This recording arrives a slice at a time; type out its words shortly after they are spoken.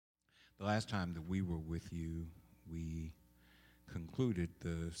The last time that we were with you, we concluded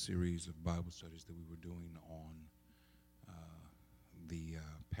the series of Bible studies that we were doing on the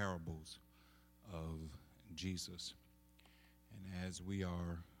parables of Jesus. And as we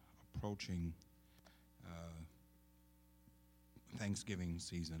are approaching Thanksgiving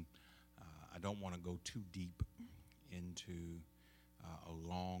season, I don't want to go too deep into a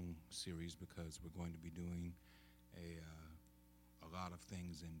long series because we're going to be doing a lot of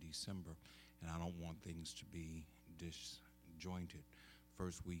things in December, and I don't want things to be disjointed.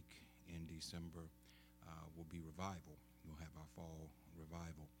 First week in December will be revival. We'll have our fall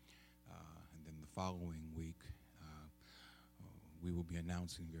revival. And then the following week, we will be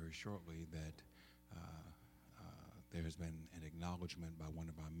announcing very shortly that there has been an acknowledgement by one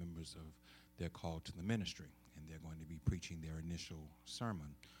of our members of their call to the ministry, and they're going to be preaching their initial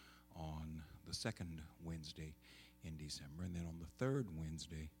sermon on the second Wednesday in December. And then on the third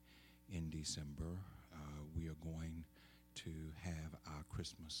Wednesday in December, we are going to have our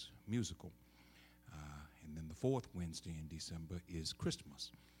Christmas musical. And then the fourth Wednesday in December is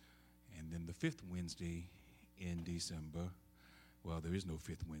Christmas. And then the fifth Wednesday in December, well, there is no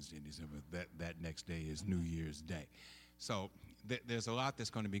fifth Wednesday in December. That next day is New Year's Day. So there's a lot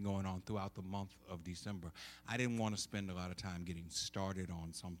that's going to be going on throughout the month of December. I didn't want to spend a lot of time getting started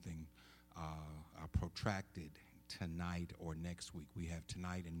on something protracted tonight or next week. We have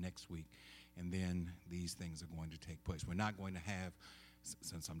tonight and next week, and then these things are going to take place. We're not going to have,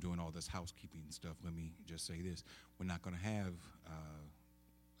 since I'm doing all this housekeeping stuff, let me just say this. We're not going to have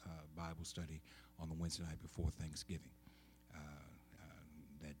Bible study on the Wednesday night before Thanksgiving.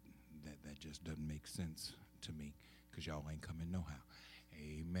 That just doesn't make sense to me because y'all ain't coming no how.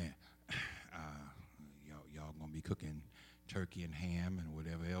 Amen. Y'all going to be cooking turkey and ham and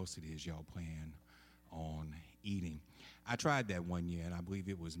whatever else it is y'all plan on eating. I tried that one year, and I believe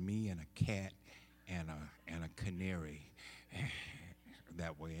it was me and a cat and a canary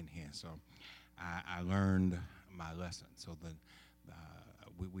that way in here. So I learned my lesson. So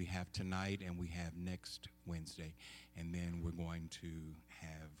we have tonight and we have next Wednesday, and then we're going to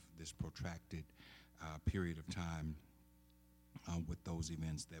have this protracted period of time with those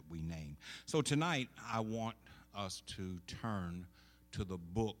events that we name. So tonight I want us to turn to the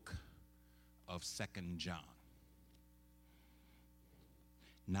book of 2 John.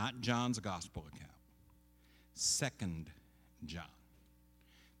 Not John's gospel account. 2 John.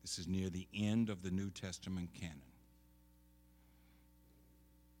 This is near the end of the New Testament canon.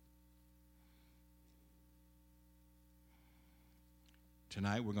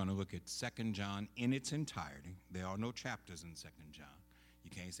 Tonight we're going to look at 2 John in its entirety. There are no chapters in 2 John.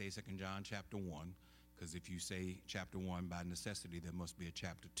 You can't say 2 John chapter 1, because if you say chapter 1, by necessity, there must be a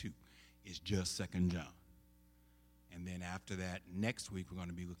chapter 2. It's just 2 John. And then after that, next week, we're going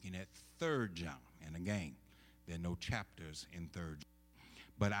to be looking at 3 John. And again, there are no chapters in 3 John.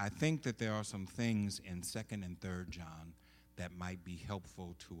 But I think that there are some things in 2 and 3 John that might be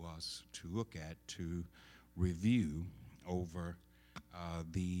helpful to us to look at, to review over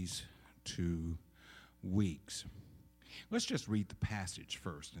these 2 weeks. Let's just read the passage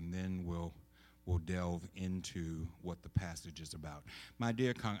first, and then we'll delve into what the passage is about. My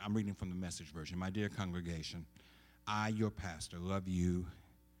dear I'm reading from the Message version. My dear congregation, I, your pastor, love you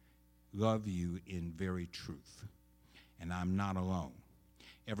in very truth, and I'm not alone.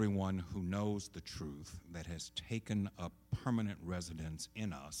 Everyone who knows the truth that has taken up permanent residence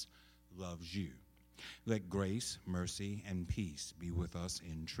in us loves you. Let grace, mercy, and peace be with us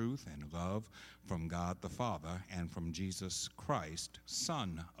in truth and love from God the Father and from Jesus Christ,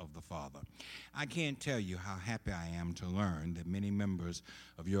 Son of the Father. I can't tell you how happy I am to learn that many members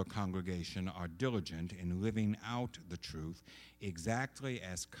of your congregation are diligent in living out the truth exactly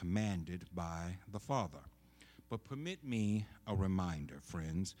as commanded by the Father. But permit me a reminder,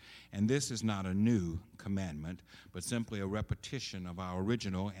 friends, and this is not a new commandment, but simply a repetition of our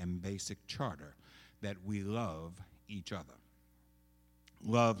original and basic charter, that we love each other.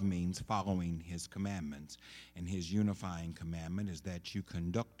 Love means following his commandments, and his unifying commandment is that you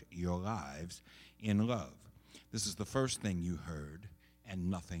conduct your lives in love. This is the first thing you heard,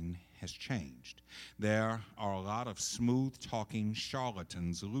 and nothing has changed. There are a lot of smooth-talking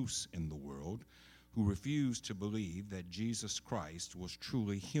charlatans loose in the world who refuse to believe that Jesus Christ was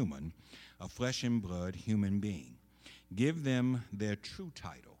truly human, a flesh and blood human being. Give them their true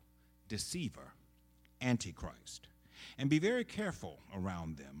title, deceiver, Antichrist. And be very careful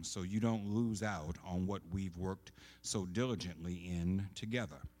around them so you don't lose out on what we've worked so diligently in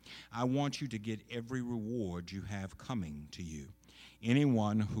together. I want you to get every reward you have coming to you.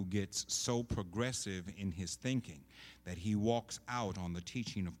 Anyone who gets so progressive in his thinking that he walks out on the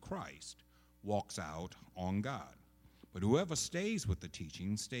teaching of Christ walks out on God. But whoever stays with the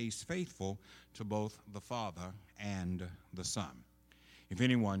teaching stays faithful to both the Father and the Son. If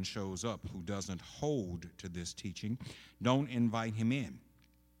anyone shows up who doesn't hold to this teaching, don't invite him in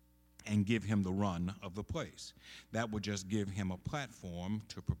and give him the run of the place. That would just give him a platform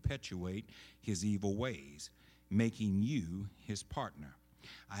to perpetuate his evil ways, making you his partner.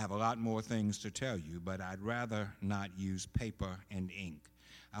 I have a lot more things to tell you, but I'd rather not use paper and ink.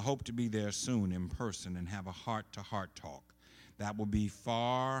 I hope to be there soon in person and have a heart-to-heart talk. That will be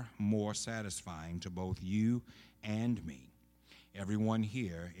far more satisfying to both you and me. Everyone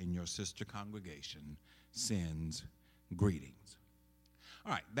here in your sister congregation sends greetings.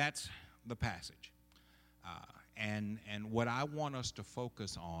 All right, that's the passage. And what I want us to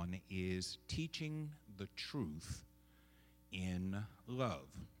focus on is teaching the truth in love,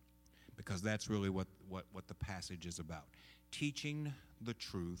 because that's really what the passage is about. Teaching the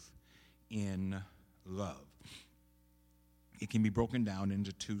truth in love. It can be broken down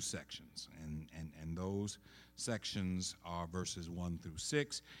into two sections, and those sections are verses 1 through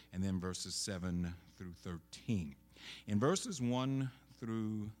 6, and then verses 7 through 13. In verses 1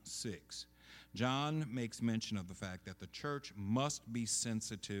 through 6, John makes mention of the fact that the church must be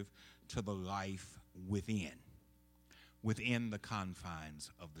sensitive to the life within the confines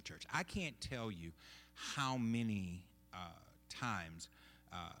of the church. I can't tell you how many times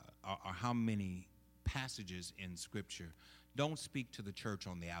or how many passages in Scripture don't speak to the church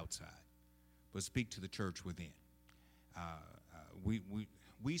on the outside, but speak to the church within.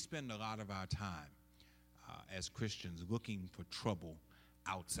 We spend a lot of our time as Christians looking for trouble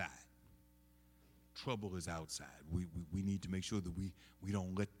outside. Trouble is outside. We need to make sure that we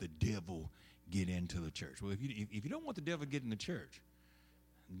don't let the devil get into the church. Well, if you don't want the devil to get in the church,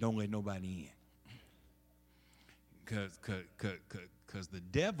 don't let nobody in. Because the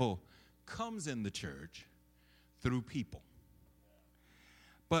devil comes in the church through people.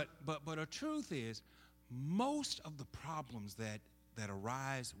 But the truth is, most of the problems that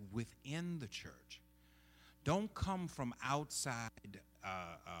arise within the church don't come from outside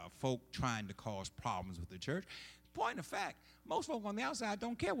folk trying to cause problems with the church. Point of fact, most folk on the outside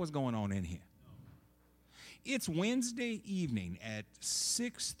don't care what's going on in here. It's Wednesday evening at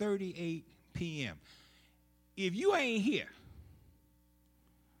 6:38 p.m. If you ain't here,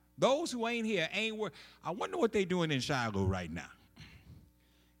 those who ain't here ain't work. I wonder what they're doing in Shiloh right now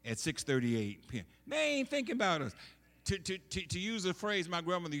at 6:38 p.m. They ain't thinking about us. To use a phrase my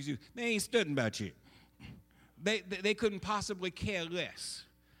grandmother used to use, they ain't studying about you. They couldn't possibly care less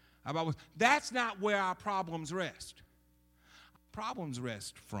about what. That's not where our problems rest. Problems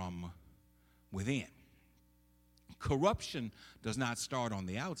rest from within. Corruption does not start on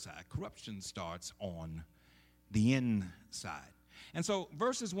the outside. Corruption starts on the inside. And so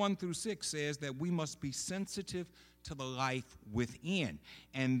verses 1 through 6 says that we must be sensitive to the life within.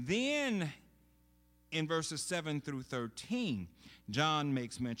 And then in verses 7 through 13, John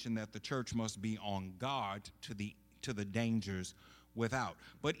makes mention that the church must be on guard to the dangers without.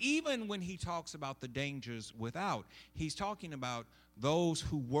 But even when he talks about the dangers without, he's talking about those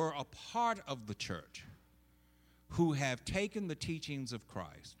who were a part of the church, who have taken the teachings of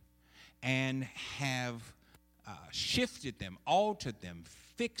Christ and have shifted them, altered them,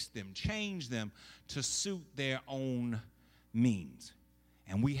 fixed them, changed them to suit their own means.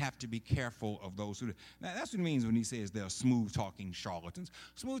 And we have to be careful of those who do. Now, that's what he means when he says they're smooth-talking charlatans.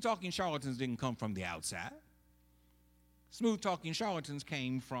 Smooth-talking charlatans didn't come from the outside. Smooth-talking charlatans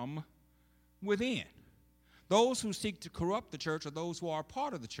came from within. Those who seek to corrupt the church are those who are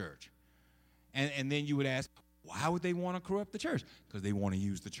part of the church. And then you would ask, why would they want to corrupt the church? Because they want to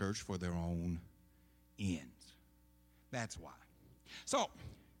use the church for their own ends. That's why. So,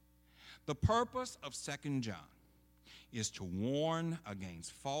 the purpose of 2 John is to warn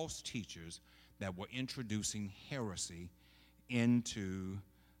against false teachers that were introducing heresy into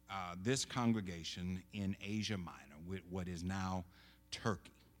this congregation in Asia Minor, with what is now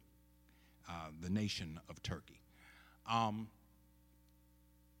Turkey, the nation of Turkey.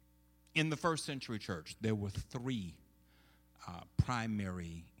 In the first century church, there were three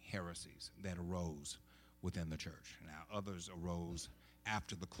primary heresies that arose within the church. Now, others arose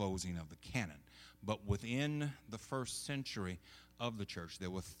after the closing of the canon. But within the first century of the church, there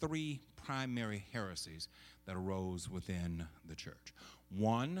were three primary heresies that arose within the church.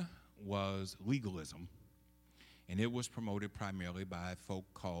 One was legalism, and it was promoted primarily by folk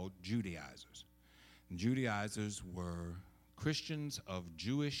called Judaizers. And Judaizers were Christians of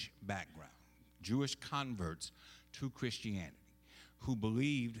Jewish background, Jewish converts to Christianity, who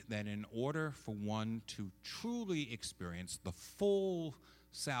believed that in order for one to truly experience the full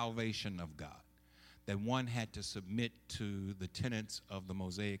salvation of God, that one had to submit to the tenets of the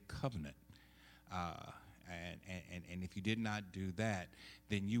Mosaic covenant. And if you did not do that,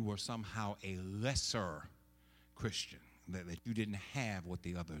 then you were somehow a lesser Christian, that you didn't have what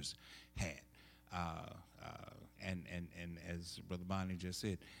the others had. And as Brother Bonnie just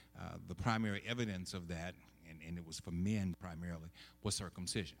said, the primary evidence of that, and it was for men primarily, was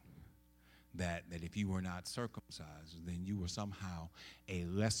circumcision. That if you were not circumcised, then you were somehow a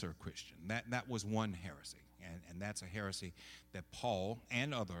lesser Christian. That was one heresy, and that's a heresy that Paul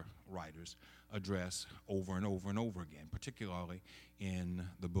and other writers address over and over and over again, particularly in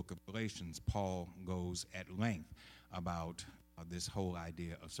the book of Galatians. Paul goes at length about this whole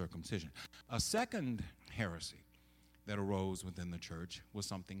idea of circumcision. A second heresy that arose within the church was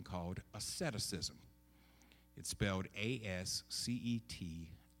something called asceticism. It's spelled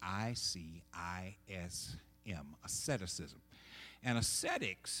Asceticism, asceticism. And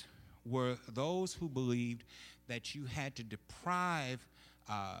ascetics were those who believed that you had to deprive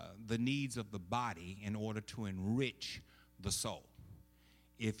the needs of the body in order to enrich the soul.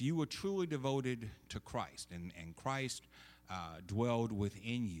 If you were truly devoted to Christ and Christ dwelled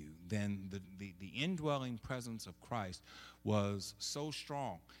within you, then the indwelling presence of Christ was so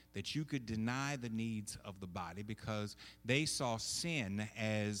strong that you could deny the needs of the body because they saw sin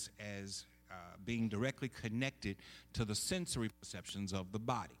as being directly connected to the sensory perceptions of the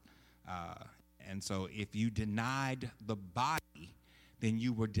body. And so if you denied the body, then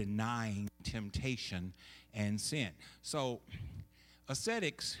you were denying temptation and sin. So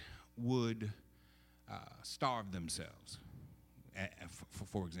ascetics would starve themselves.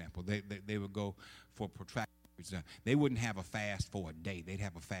 For example, they would go for protracted periods. They wouldn't have a fast for a day. They'd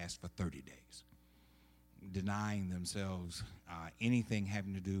have a fast for 30 days, denying themselves anything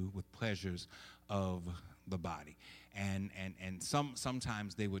having to do with pleasures of the body. And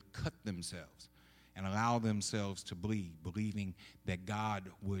sometimes they would cut themselves and allow themselves to bleed, believing that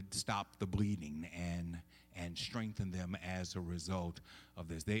God would stop the bleeding and strengthen them as a result of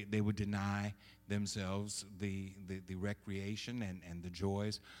this. They would deny themselves the recreation and the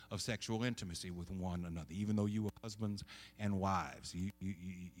joys of sexual intimacy with one another. Even though you were husbands and wives, you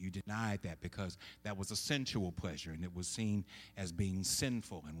denied that because that was a sensual pleasure and it was seen as being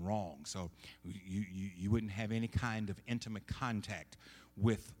sinful and wrong. So you wouldn't have any kind of intimate contact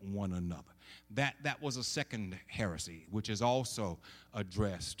with one another. That was a second heresy, which is also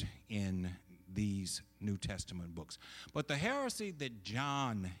addressed in these New Testament books. But the heresy that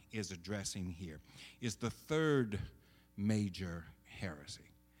John is addressing here is the third major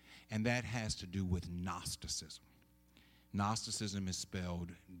heresy, and that has to do with Gnosticism. Gnosticism is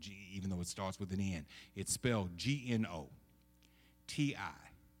spelled, even though it starts with an N, it's spelled Gnosticism.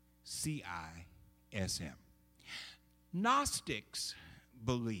 Gnostics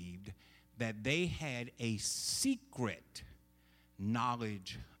believed that they had a secret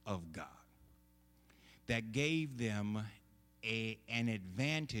knowledge of God that gave them an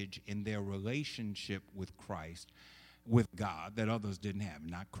advantage in their relationship with Christ, with God, that others didn't have,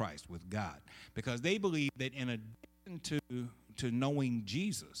 not Christ, with God. Because they believed that in addition to knowing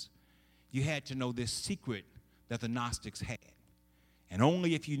Jesus, you had to know this secret that the Gnostics had. And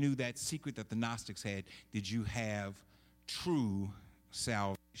only if you knew that secret that the Gnostics had did you have true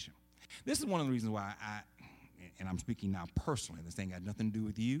salvation. This is one of the reasons why and I'm speaking now personally, this ain't got nothing to do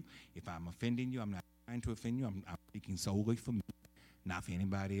with you. If I'm offending you, I'm not trying to offend you. I'm speaking solely for me, not for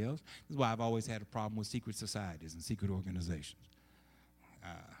anybody else. This is why I've always had a problem with secret societies and secret organizations.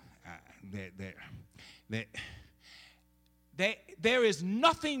 There is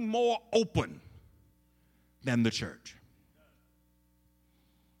nothing more open than the church.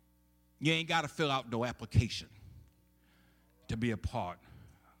 You ain't got to fill out no application to be a part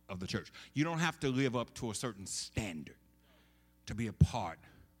of the church. You don't have to live up to a certain standard to be a part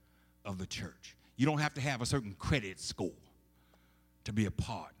of the church. You don't have to have a certain credit score to be a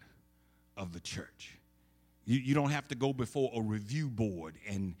part of the church. You don't have to go before a review board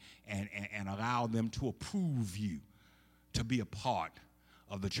and allow them to approve you to be a part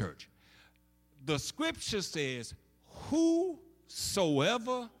of the church. The scripture says,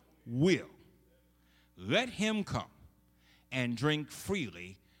 whosoever will, let him come and drink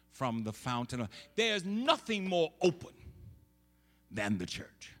freely from the fountain. There's nothing more open than the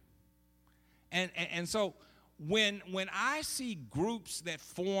church. And so when I see groups that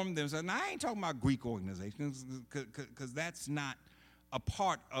form themselves, and I ain't talking about Greek organizations because that's not a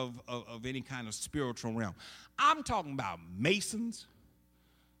part of any kind of spiritual realm. I'm talking about Masons,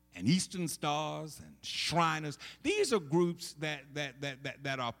 and Eastern Stars and Shriners. These are groups that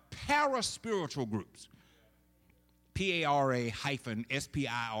are paraspiritual groups. Para-spiritual,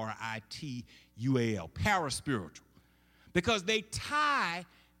 paraspiritual. Because they tie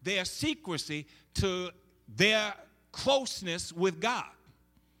their secrecy to their closeness with God.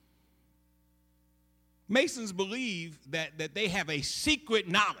 Masons believe that they have a secret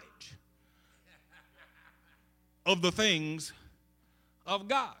knowledge of the things of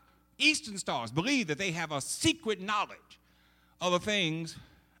God. Eastern Stars believe that they have a secret knowledge of the things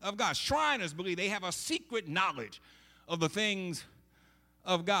of God. Shriners believe they have a secret knowledge of the things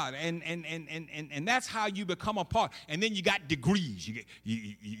of God. And that's how you become a part. And then you got degrees.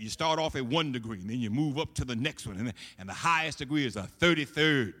 You start off at 1 degree, and then you move up to the next one. And the highest degree is a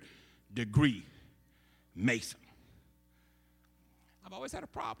 33rd degree Mason. I've always had a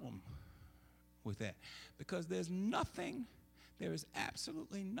problem with that because there is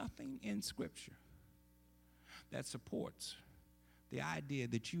absolutely nothing in Scripture that supports the idea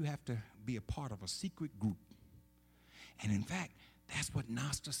that you have to be a part of a secret group. And in fact, that's what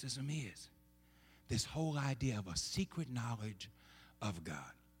Gnosticism is. This whole idea of a secret knowledge of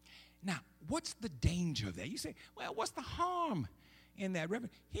God. Now, what's the danger of that? You say, well, what's the harm in that,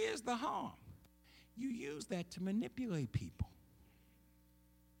 Reverend? Here's the harm. You use that to manipulate people.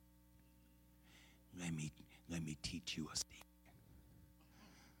 Let me teach you a secret.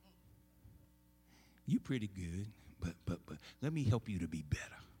 You pretty good, but let me help you to be better.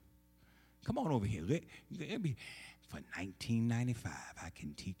 Come on over here. Let me, for $19.95, I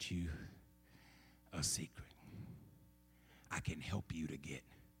can teach you a secret. I can help you to get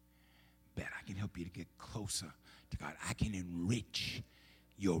better. I can help you to get closer to God. I can enrich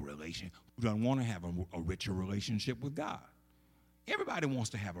your relationship. You don't want to have a richer relationship with God. Everybody wants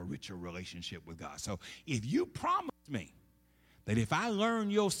to have a richer relationship with God. So if you promise me that if I learn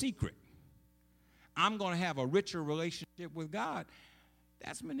your secret, I'm going to have a richer relationship with God,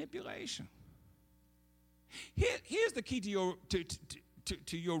 that's manipulation. Here's the key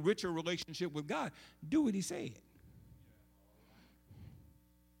to your richer relationship with God. Do what he said.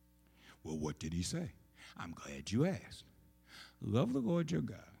 Well, what did he say? I'm glad you asked. Love the Lord your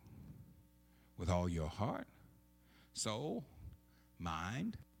God with all your heart, soul,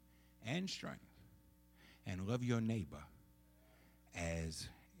 mind, and strength. And love your neighbor as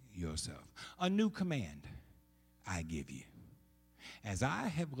yourself. A new command I give you. As I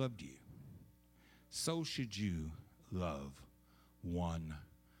have loved you, so should you love one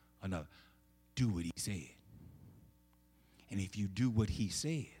another. Do what he said. And if you do what he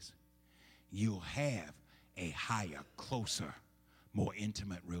says, you'll have a higher, closer, more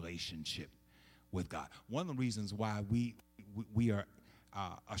intimate relationship with God. One of the reasons why we are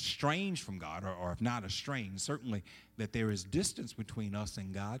estranged from God, or if not estranged, certainly that there is distance between us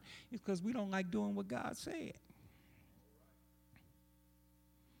and God, is because we don't like doing what God said.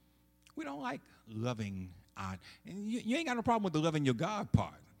 We don't like loving our, and you ain't got no problem with the loving your God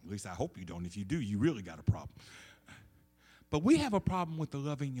part. At least I hope you don't. If you do, you really got a problem. But we have a problem with the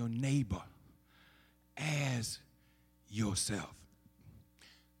loving your neighbor as yourself.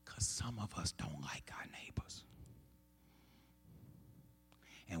 Because some of us don't like our neighbors.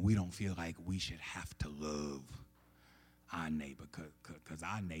 And we don't feel like we should have to love our neighbor because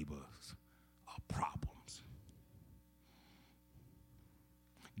our neighbors are problems.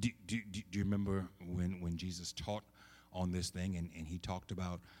 Do you remember when Jesus taught on this thing and he talked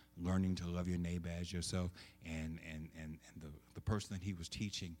about learning to love your neighbor as yourself, and the person that he was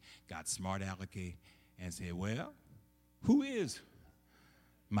teaching got smart alecky and said, well, who is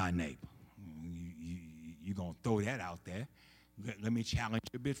my neighbor? You're going to throw that out there. Let me challenge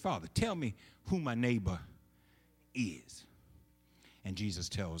you a bit farther. Tell me who my neighbor is. And Jesus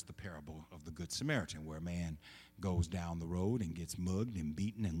tells the parable of the Good Samaritan, where a man goes down the road and gets mugged and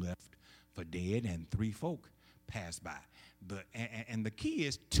beaten and left for dead, and 3 folk pass by. And the key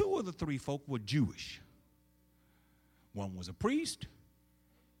is 2 of the 3 folk were Jewish. One was a priest,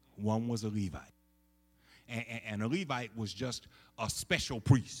 one was a Levite. And a Levite was just a special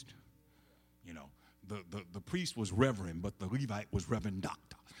priest. You know, the priest was reverend, but the Levite was reverend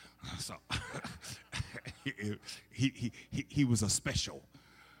doctor. So he was a special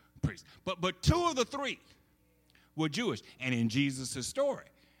priest. But 2 of the 3 were Jewish. And in Jesus' story,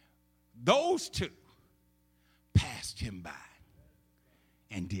 those 2 passed him by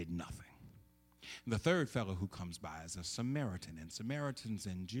and did nothing. The 3rd fellow who comes by is a Samaritan. And Samaritans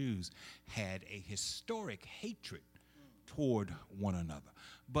and Jews had a historic hatred toward one another.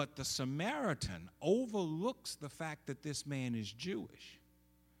 But the Samaritan overlooks the fact that this man is Jewish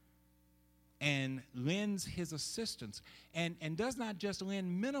and lends his assistance, and does not just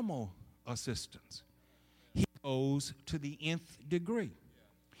lend minimal assistance. He goes to the nth degree.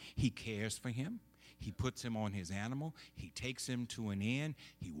 He cares for him. He puts him on his animal. He takes him to an inn.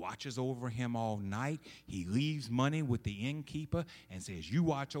 He watches over him all night. He leaves money with the innkeeper and says, you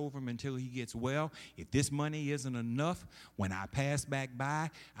watch over him until he gets well. If this money isn't enough, when I pass back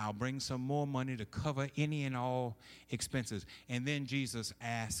by, I'll bring some more money to cover any and all expenses. And then Jesus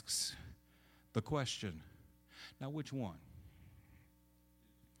asks the question, now which one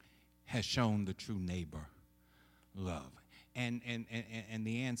has shown the true neighbor love? And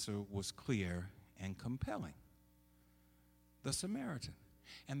the answer was clear and compelling. The Samaritan.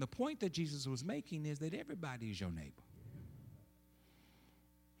 And the point that Jesus was making is that everybody is your neighbor.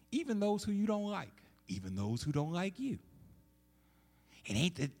 Even those who you don't like. Even those who don't like you. It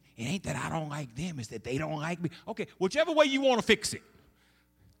ain't that I don't like them, it's that they don't like me. Okay, whichever way you want to fix it.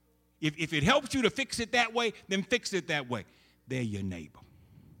 If it helps you to fix it that way, then fix it that way. They're your neighbor.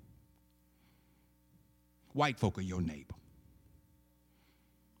 White folk are your neighbor.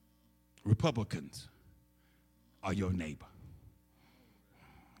 Republicans are your neighbor.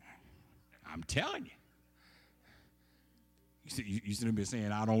 I'm telling you. You shouldn't be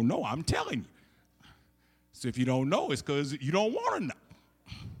saying, I don't know. I'm telling you. So if you don't know, it's because you don't want to know.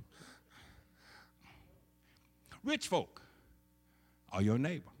 Rich folk are your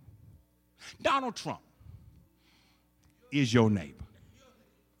neighbor. Donald Trump is your neighbor.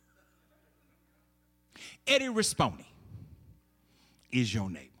 Eddie Rispone is your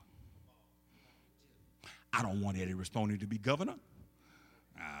neighbor. I don't want Eddie Rispone to be governor,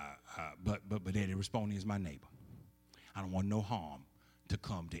 but Eddie Rispone is my neighbor. I don't want no harm to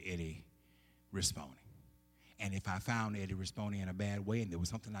come to Eddie Rispone. And if I found Eddie Rispone in a bad way and there was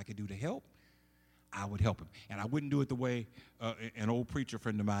something I could do to help, I would help him. And I wouldn't do it the way an old preacher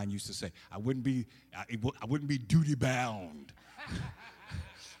friend of mine used to say. I wouldn't be duty bound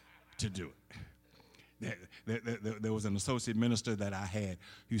to do it. There was an associate minister that I had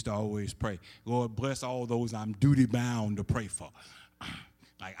who used to always pray, Lord, bless all those I'm duty bound to pray for.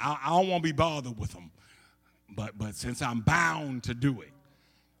 Like, I don't want to be bothered with them, but since I'm bound to do it,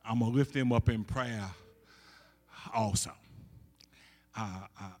 I'm going to lift them up in prayer also.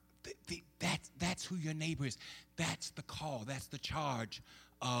 That's who your neighbor is. That's the call. That's the charge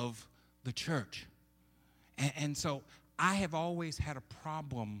of the church. And so I have always had a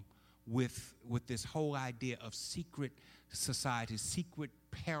problem with this whole idea of secret society, secret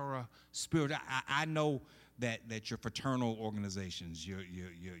para-spirit. I know that your fraternal organizations, your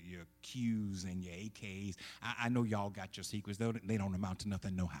Qs and your AKs, I know y'all got your secrets. They don't amount to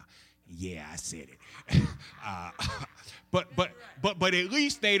nothing, no how. Yeah, I said it. But at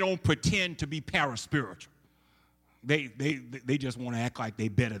least they don't pretend to be para-spiritual. They just want to act like they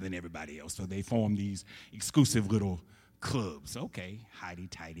better than everybody else, so they form these exclusive little clubs. Okay,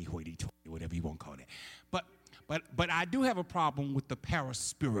 hidey-tighty, hoity-toity, whatever you want to call that. But I do have a problem with the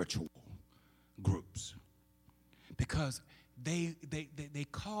para-spiritual groups because they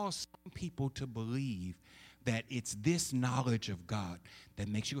cause some people to believe that it's this knowledge of God that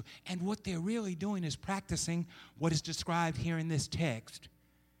makes you. And what they're really doing is practicing what is described here in this text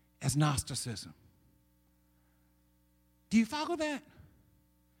as Gnosticism. Do you follow that?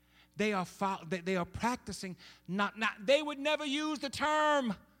 They are practicing not. They would never use the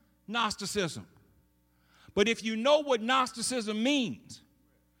term Gnosticism. But if you know what Gnosticism means,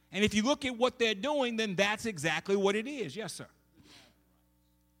 and if you look at what they're doing, then that's exactly what it is. Yes, sir.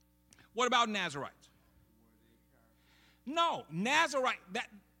 What about Nazarites? No,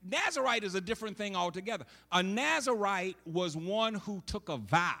 Nazarite is a different thing altogether. A Nazarite was one who took a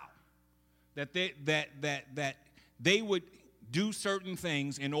vow that they would do certain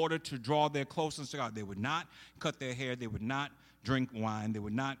things in order to draw their closeness to God. They would not cut their hair. They would not drink wine. They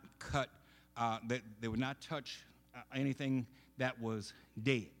would not they would not touch anything that was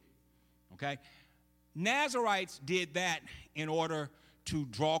dead. Okay? Nazarites did that in order to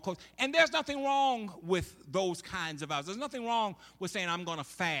draw close. And there's nothing wrong with those kinds of vows. There's nothing wrong with saying, I'm going to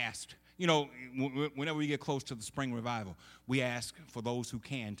fast. You know, whenever we get close to the spring revival, we ask for those who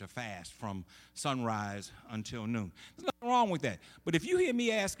can to fast from sunrise until noon. There's nothing wrong with that. But if you hear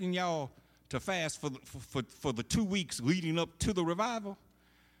me asking y'all to fast for the 2 weeks leading up to the revival,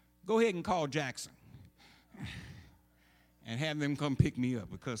 go ahead and call Jackson and have them come pick me up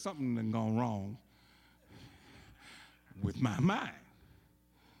because something done gone wrong with my mind.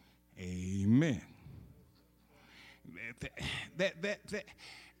 Amen.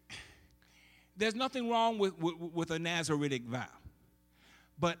 There's nothing wrong with a Nazaritic vow.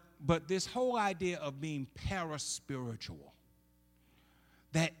 But this whole idea of being paraspiritual,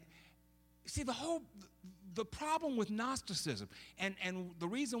 that See, the problem with Gnosticism, and the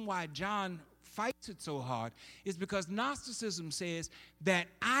reason why John fights it so hard is because Gnosticism says that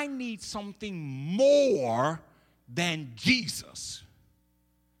I need something more than Jesus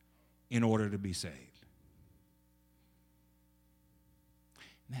in order to be saved.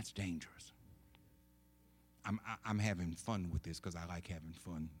 And that's dangerous. I'm having fun with this because I like having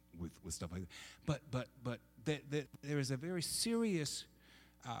fun with stuff like that. But there is a very serious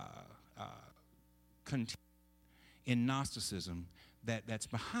contention in Gnosticism that's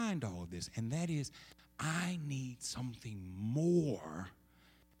behind all of this, and that is, I need something more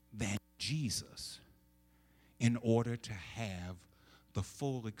than Jesus in order to have the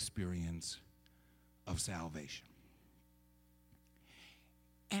full experience of salvation.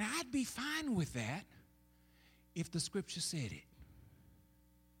 And I'd be fine with that if the scripture said it.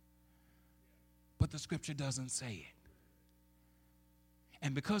 But the scripture doesn't say it.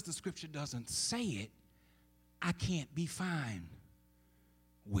 And because the scripture doesn't say it, I can't be fine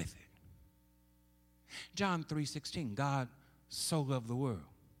with it. John 3:16, God so loved the world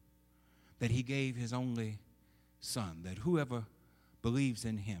that he gave his only son, that whoever believes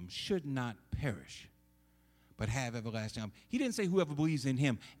in him should not perish, but have everlasting life. He didn't say whoever believes in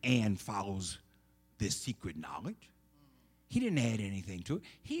him and follows this secret knowledge. He didn't add anything to it.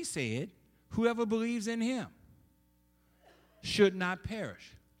 He said whoever believes in him should not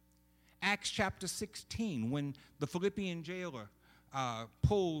perish. Acts chapter 16, when the Philippian jailer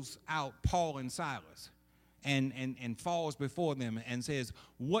pulls out Paul and Silas and falls before them and says,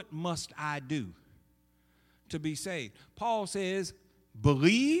 "What must I do to be saved?" Paul says,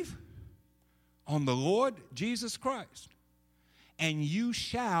 "Believe on the Lord Jesus Christ, and you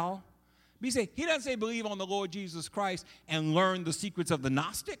shall be saved." He doesn't say believe on the Lord Jesus Christ and learn the secrets of the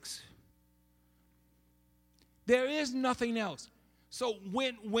Gnostics. There is nothing else. So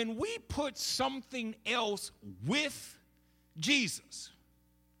when we put something else with Jesus,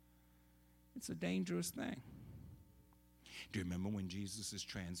 it's a dangerous thing. Do you remember when Jesus is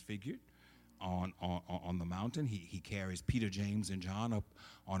transfigured on the mountain? He carries Peter, James, and John up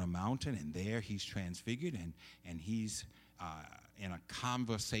on a mountain, and there he's transfigured, and he's in a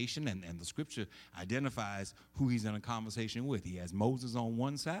conversation, and the scripture identifies who he's in a conversation with. He has Moses on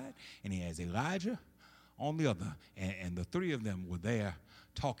one side, and he has Elijah on the other, and the three of them were there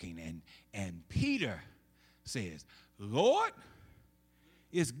talking, and Peter says, "Lord,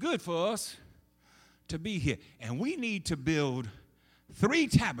 it's good for us to be here, and we need to build 3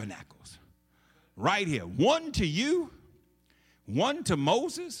 tabernacles right here, one to you, one to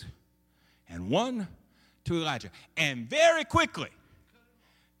Moses, and one to Elijah." And very quickly,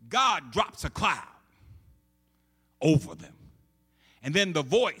 God drops a cloud over them, and then the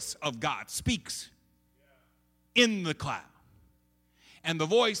voice of God speaks in the cloud, and the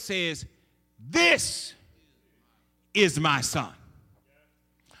voice says, "This is my son,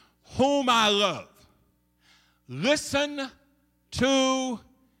 whom I love. Listen to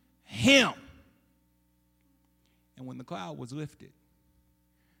him." And when the cloud was lifted,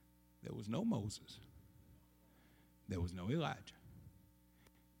 there was no Moses, there was no Elijah,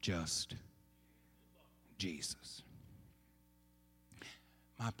 just Jesus.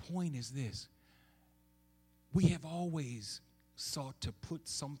 My point is this: we have always sought to put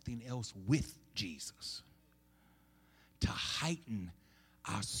something else with Jesus to heighten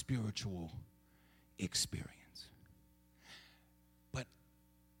our spiritual experience. But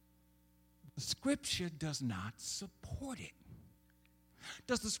the scripture does not support it.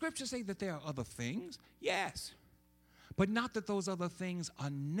 Does the scripture say that there are other things? Yes. But not that those other things are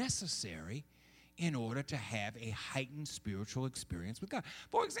necessary in order to have a heightened spiritual experience with God.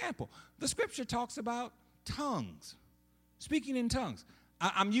 For example, the scripture talks about tongues, speaking in tongues.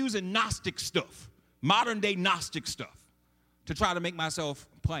 I'm using Gnostic stuff, modern day Gnostic stuff, to try to make myself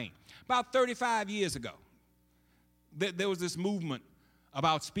plain. About 35 years ago, there was this movement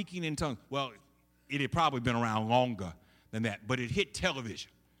about speaking in tongues. Well, it had probably been around longer than that, but it hit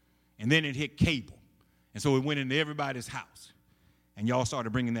television, and then it hit cable, and so it went into everybody's house, and y'all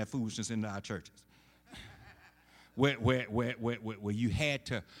started bringing that foolishness into our churches, where you had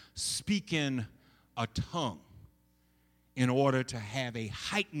to speak in a tongue in order to have a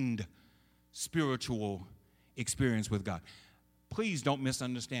heightened spiritual experience with God. Please don't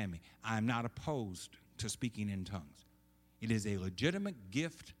misunderstand me. I'm not opposed to speaking in tongues. It is a legitimate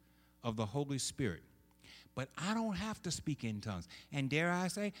gift of the Holy Spirit. But I don't have to speak in tongues. And dare I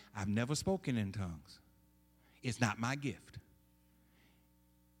say, I've never spoken in tongues. It's not my gift.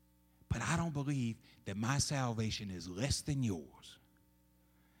 But I don't believe that my salvation is less than yours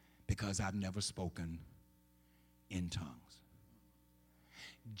because I've never spoken in tongues.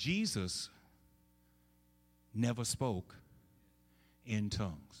 Jesus never spoke in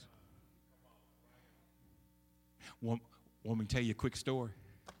tongues. Want me to tell you a quick story?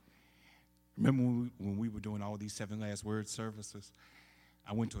 Remember when we were doing all these 7 last word services?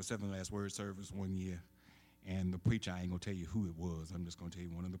 I went to a 7 last word service one year, and the preacher, I ain't going to tell you who it was. I'm just going to tell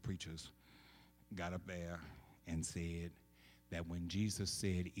you one of the preachers got up there and said that when Jesus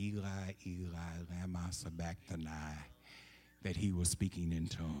said, Eli, Eli, lama sabachthani, that he was speaking in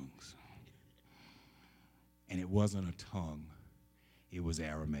tongues. And it wasn't a tongue. It was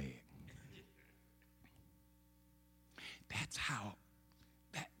Aramaic. That's how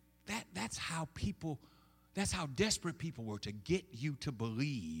desperate people were to get you to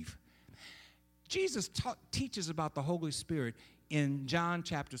believe. Jesus teaches about the Holy Spirit in John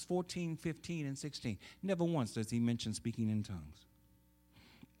chapters 14, 15, and 16. Never once does he mention speaking in tongues.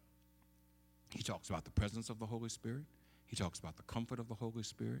 He talks about the presence of the Holy Spirit. He talks about the comfort of the Holy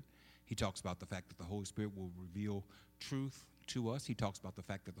Spirit. He talks about the fact that the Holy Spirit will reveal truth to us. He talks about the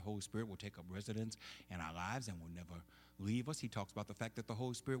fact that the Holy Spirit will take up residence in our lives and will never leave us. He talks about the fact that the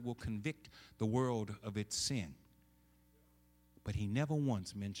Holy Spirit will convict the world of its sin. But he never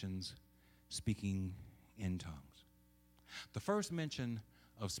once mentions speaking in tongues. The first mention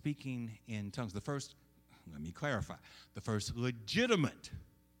of speaking in tongues, the first legitimate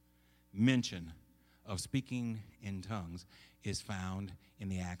mention of speaking in tongues is found in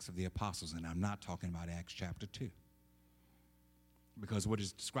the Acts of the Apostles. And I'm not talking about Acts chapter 2. Because what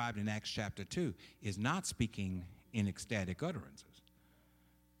is described in Acts chapter 2 is not speaking in ecstatic utterances.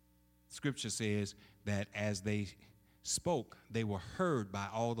 Scripture says that as they spoke, they were heard by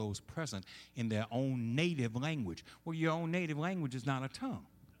all those present in their own native language. Well, your own native language is not a tongue.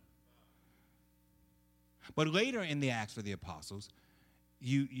 But later in the Acts of the Apostles,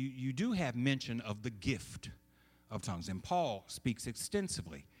 you do have mention of the gift of tongues. And Paul speaks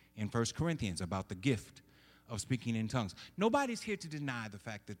extensively in 1 Corinthians about the gift of speaking in tongues. Nobody's here to deny the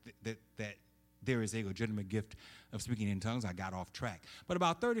fact that there is a legitimate gift of speaking in tongues. I got off track. But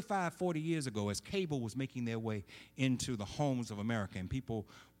about 35, 40 years ago, as cable was making their way into the homes of America and people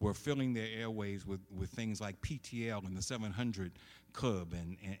were filling their airways with things like PTL and the 700 Club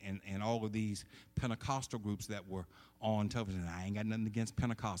and all of these Pentecostal groups that were on television. I ain't got nothing against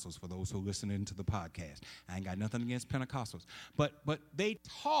Pentecostals for those who are listening to the podcast. I ain't got nothing against Pentecostals. But they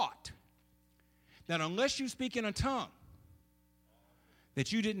taught that unless you speak in a tongue,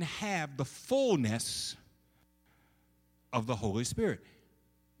 that you didn't have the fullness of the Holy Spirit.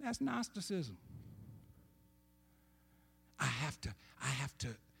 That's Gnosticism. I have to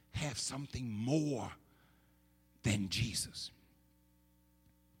have something more than Jesus.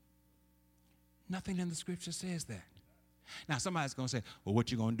 Nothing in the scripture says that. Now, somebody's going to say, well, what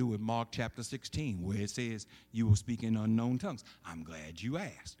you going to do with Mark chapter 16, where it says you will speak in unknown tongues? I'm glad you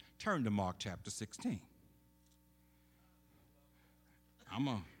asked. Turn to Mark chapter 16. I'm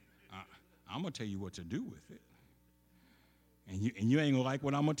going to tell you what to do with it. And you ain't going to like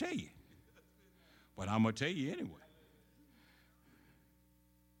what I'm going to tell you. But I'm going to tell you anyway.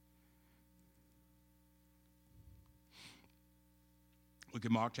 Look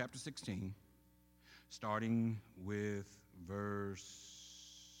at Mark chapter 16, starting with verse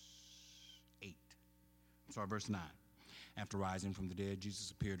 9. After rising from the dead,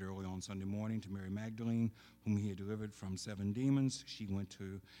 Jesus appeared early on Sunday morning to Mary Magdalene, whom he had delivered from 7 demons. She went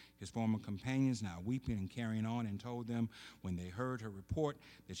to his former companions, now weeping and carrying on, and told them when they heard her report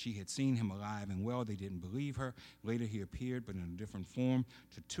that she had seen him alive and well, they didn't believe her. Later he appeared, but in a different form,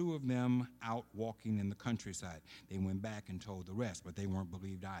 to 2 of them out walking in the countryside. They went back and told the rest, but they weren't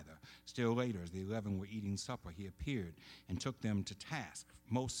believed either. Still later, as the 11 were eating supper, he appeared and took them to task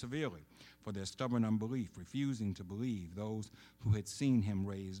most severely for their stubborn unbelief, refusing to believe those who had seen him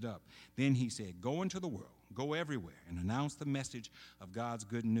raised up. Then he said, go into the world, go everywhere, and announce the message of God's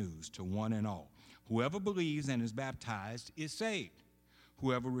good news to one and all. Whoever believes and is baptized is saved.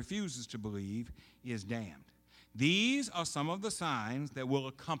 Whoever refuses to believe is damned. These are some of the signs that will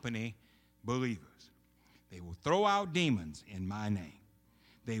accompany believers. They will throw out demons in my name.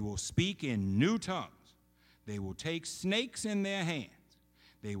 They will speak in new tongues. They will take snakes in their hands.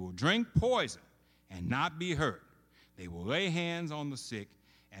 They will drink poison and not be hurt. They will lay hands on the sick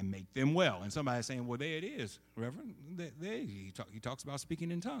and make them well. And somebody's saying, well, there it is, Reverend. He talks about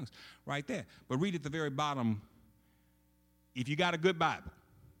speaking in tongues right there. But read at the very bottom, if you got a good Bible,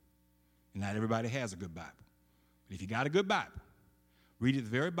 and not everybody has a good Bible, but if you got a good Bible, read at the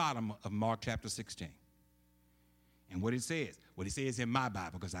very bottom of Mark chapter 16. And what it says in my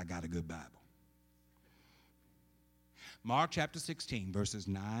Bible, because I got a good Bible. Mark chapter 16, verses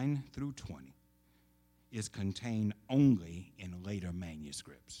 9 through 20, is contained only in later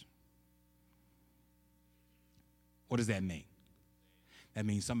manuscripts. What does that mean? That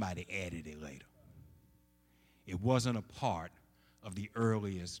means somebody added it later. It wasn't a part of the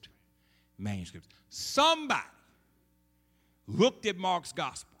earliest manuscripts. Somebody looked at Mark's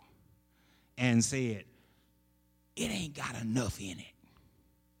gospel and said, it ain't got enough in it.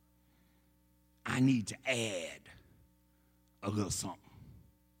 I need to add a little something.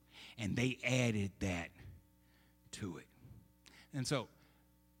 And they added that to it. And so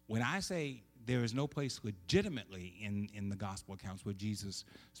when I say there is no place legitimately in the gospel accounts where Jesus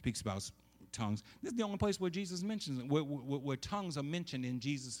speaks about tongues, this is the only place where Jesus mentions it, where tongues are mentioned in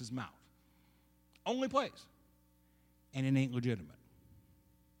Jesus' mouth. Only place. And it ain't legitimate.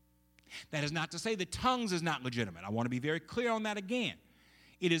 That is not to say that tongues is not legitimate. I want to be very clear on that again.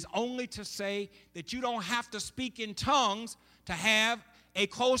 It is only to say that you don't have to speak in tongues to have a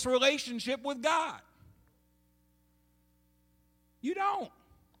close relationship with God. You don't.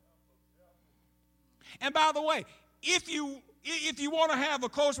 And by the way, if you want to have a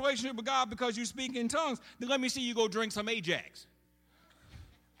close relationship with God because you speak in tongues, then let me see you go drink some Ajax.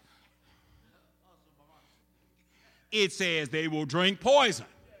 It says they will drink poison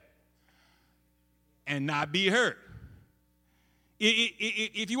and not be hurt.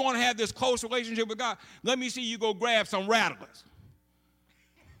 If you want to have this close relationship with God, let me see you go grab some rattlers.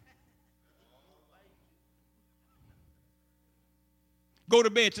 Go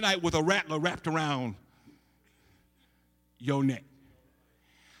to bed tonight with a rattler wrapped around your neck.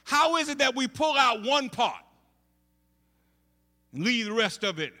 How is it that we pull out one part and leave the rest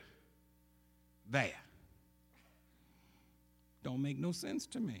of it there? Don't make no sense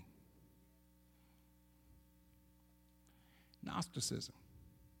to me. Gnosticism.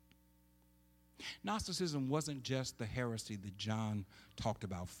 Gnosticism wasn't just the heresy that John talked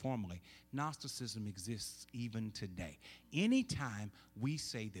about formerly. Gnosticism exists even today. Anytime we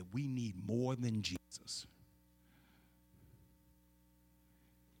say that we need more than Jesus,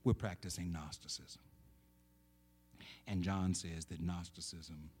 we're practicing Gnosticism. And John says that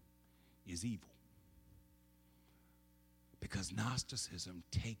Gnosticism is evil. Because Gnosticism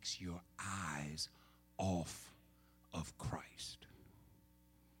takes your eyes off of Christ.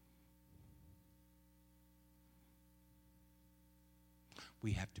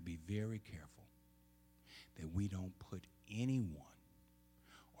 We have to be very careful that we don't put anyone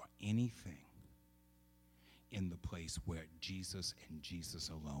or anything in the place where Jesus and Jesus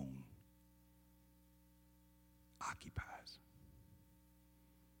alone occupies.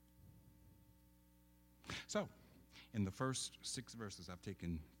 So, in the first 6 verses, I've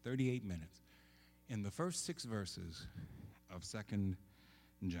taken 38 minutes. In the first 6 verses of 2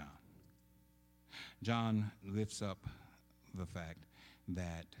 John, John lifts up the fact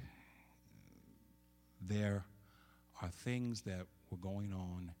that there are things that were going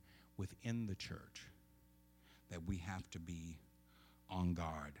on within the church that we have to be on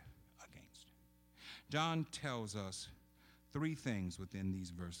guard against. John tells us 3 things within these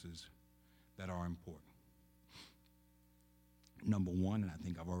verses that are important. Number 1, and I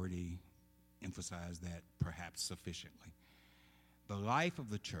think I've already emphasized that perhaps sufficiently, the life of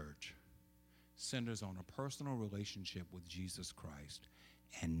the church centers on a personal relationship with Jesus Christ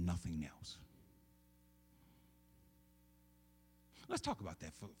and nothing else. Let's talk about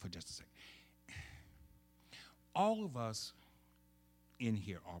that for just a second. All of us in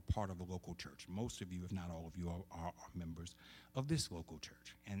here are part of a local church. Most of you, if not all of you, are members of this local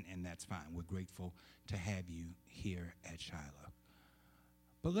church, and that's fine. We're grateful to have you here at Shiloh.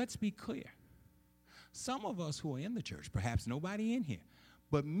 But let's be clear. Some of us who are in the church, perhaps nobody in here,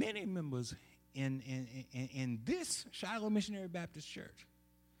 but many members in this Shiloh Missionary Baptist Church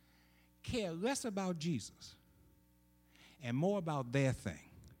care less about Jesus and more about their thing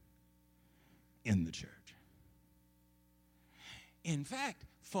in the church. In fact,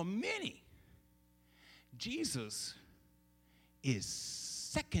 for many, Jesus is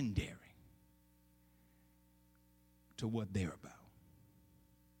secondary to what they're about.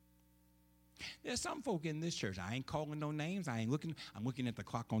 There's some folk in this church, I ain't calling no names, I'm looking at the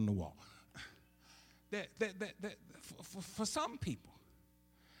clock on the wall. For some people,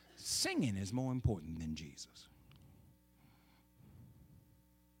 singing is more important than Jesus.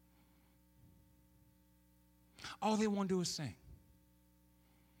 All they want to do is sing.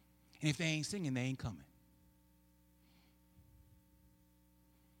 And if they ain't singing, they ain't coming.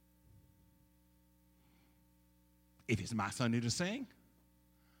 If it's my Sunday to sing,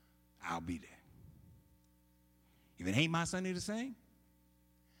 I'll be there. If it ain't my Sunday to sing,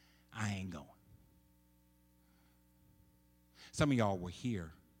 I ain't going. Some of y'all were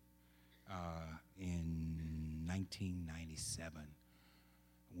here in 1997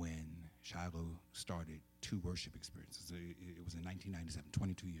 when Shiloh started 2 worship experiences. It was in 1997,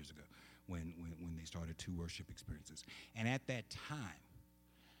 22 years ago, when they started 2 worship experiences. And at that time,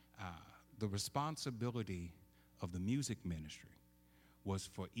 the responsibility of the music ministry was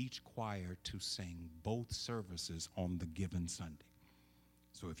for each choir to sing both services on the given Sunday.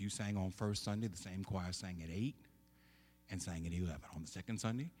 So if you sang on first Sunday, the same choir sang at 8 and sang at 11. On the second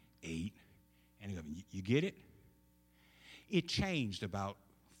Sunday, 8 and 11. You get it? It changed about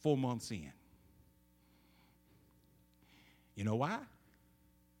 4 months in. You know why?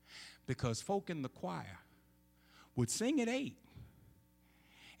 Because folk in the choir would sing at 8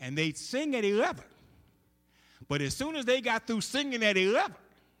 and they'd sing at 11. But as soon as they got through singing at 11,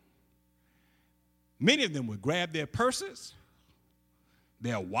 many of them would grab their purses,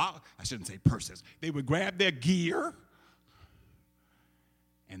 their wallet, I shouldn't say purses, they would grab their gear,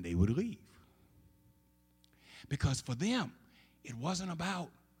 and they would leave. Because for them, it wasn't about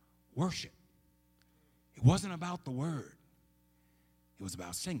worship. It wasn't about the word. It was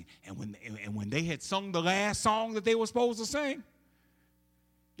about singing. And when they had sung the last song that they were supposed to sing,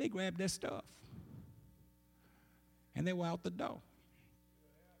 they grabbed their stuff. And they were out the door.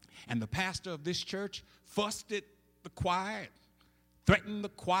 And the pastor of this church fussed at the choir, threatened the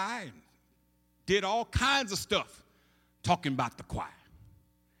choir, and did all kinds of stuff talking about the choir.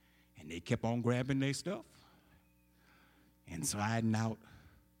 And they kept on grabbing their stuff and sliding out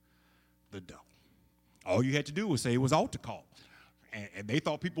the door. All you had to do was say it was altar call. And they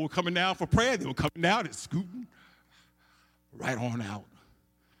thought people were coming down for prayer. They were coming down and scooting right on out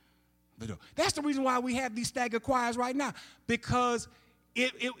the door. That's the reason why we have these staggered choirs right now, because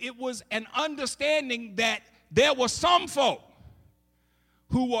it was an understanding that there were some folk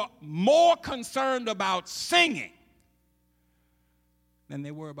who were more concerned about singing than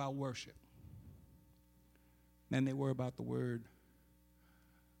they were about worship, than they were about the word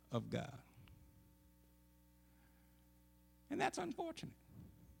of God. And that's unfortunate,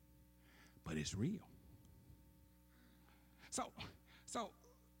 but it's real. So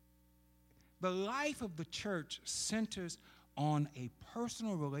the life of the church centers on a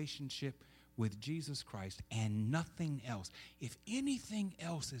personal relationship with Jesus Christ and nothing else. If anything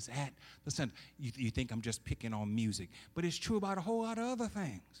else is at the center, you think I'm just picking on music, but it's true about a whole lot of other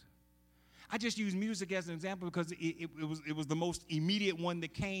things. I just use music as an example because it was the most immediate one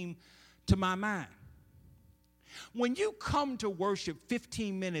that came to my mind. When you come to worship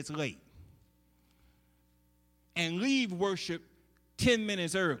 15 minutes late and leave worship 10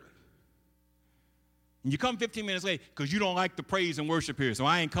 minutes early, and you come 15 minutes late because you don't like the praise and worship here, so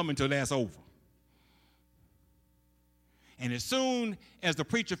I ain't coming till that's over. And as soon as the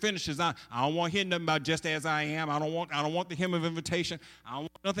preacher finishes, I don't want to hear nothing about just as I am. I don't want the hymn of invitation. I don't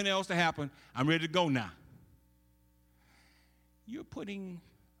want nothing else to happen. I'm ready to go now. You're putting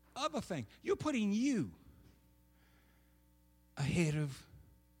other things. You're putting you ahead of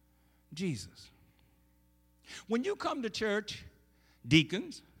Jesus. When you come to church,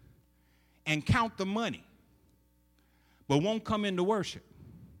 deacons, and count the money, but won't come into worship,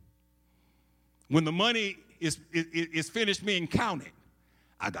 when the money is finished being counted,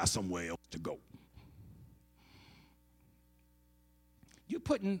 I got somewhere else to go. You're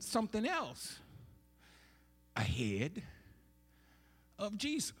putting something else ahead of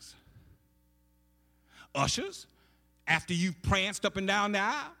Jesus. Ushers, after you've pranced up and down the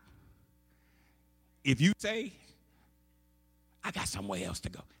aisle, if you say, I got somewhere else to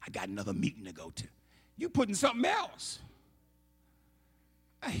go, I got another meeting to go to, you're putting something else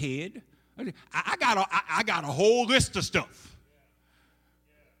ahead. I got a whole list of stuff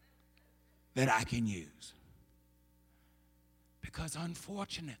that I can use. Because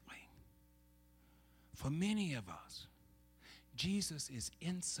unfortunately, for many of us, Jesus is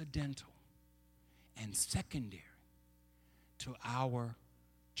incidental and secondary to our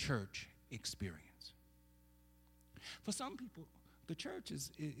church experience. For some people, the church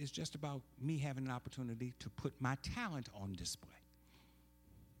is just about me having an opportunity to put my talent on display.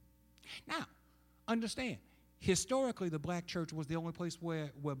 Now, understand, historically, the black church was the only place where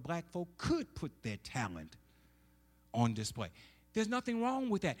black folk could put their talent on display. There's nothing wrong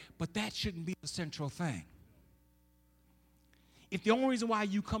with that, but that shouldn't be the central thing. If the only reason why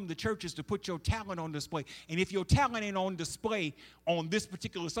you come to church is to put your talent on display, and if your talent ain't on display on this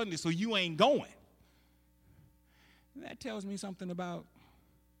particular Sunday, so you ain't going, that tells me something about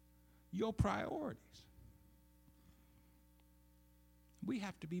your priorities. We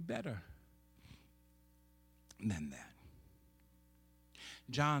have to be better than that.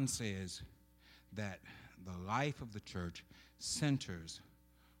 John says that the life of the church centers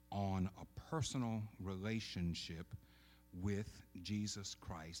on a personal relationship with Jesus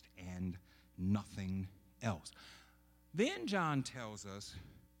Christ and nothing else. Then John tells us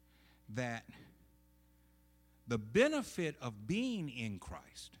that the benefit of being in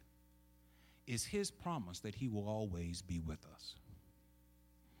Christ is his promise that he will always be with us.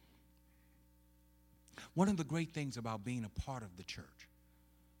 One of the great things about being a part of the church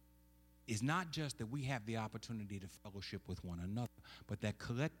is not just that we have the opportunity to fellowship with one another, but that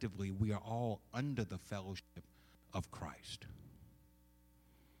collectively we are all under the fellowship of Christ.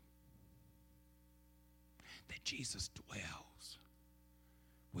 That Jesus dwells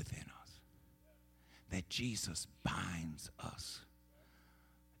within us. That Jesus binds us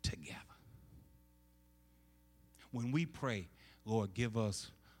together. When we pray, Lord, give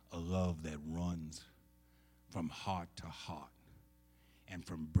us a love that runs from heart to heart and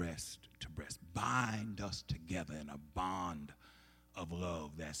from breast to breast. Bind us together in a bond of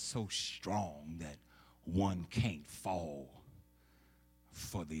love that's so strong that one can't fall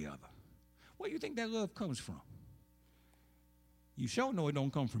for the other. Where do you think that love comes from? You sure know it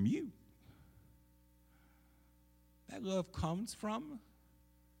don't come from you. That love comes from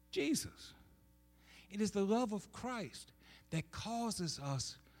Jesus. It is the love of Christ that causes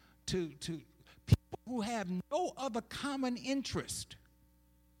us to people who have no other common interest.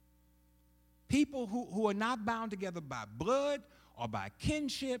 People who are not bound together by blood or by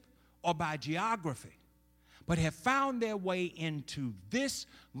kinship or by geography, but have found their way into this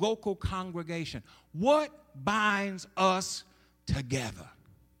local congregation. What binds us together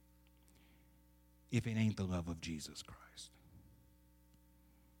if it ain't the love of Jesus Christ?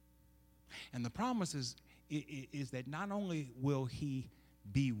 And the promise is that not only will he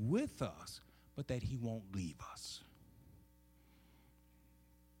be with us, but that he won't leave us.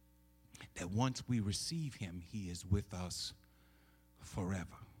 That once we receive him, he is with us forever.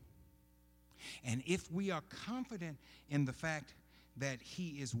 And if we are confident in the fact that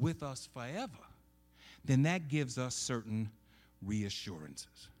he is with us forever, then that gives us certain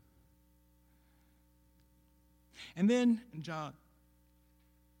reassurances. And then John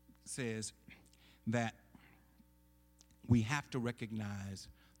says that we have to recognize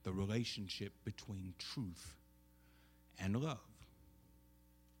the relationship between truth and love.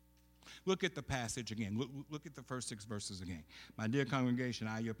 Look at the passage again. Look at the first 6 verses again. My dear congregation,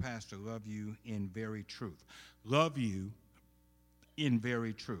 I, your pastor, love you in very truth. Love you in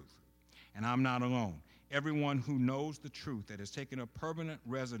very truth. And I'm not alone. Everyone who knows the truth that has taken a permanent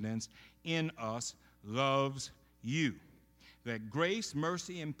residence in us loves you. That grace,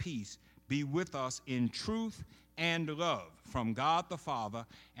 mercy, and peace be with us in truth and love from God the Father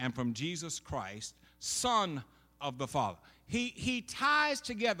and from Jesus Christ, Son of the Father. He ties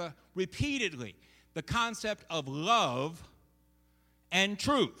together repeatedly the concept of love and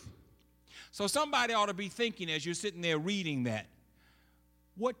truth. So somebody ought to be thinking as you're sitting there reading that,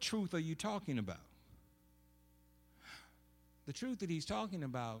 what truth are you talking about? The truth that he's talking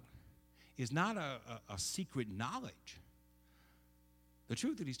about is not a secret knowledge. The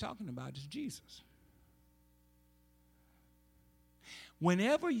truth that he's talking about is Jesus.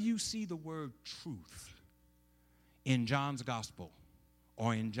 Whenever you see the word truth in John's gospel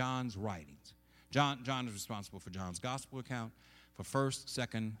or in John's writings, John is responsible for John's gospel account, for 1st,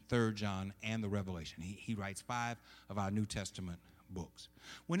 2nd, 3rd John, and the Revelation. He writes 5 of our New Testament books.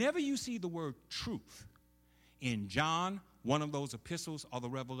 Whenever you see the word truth in John, one of those epistles, or the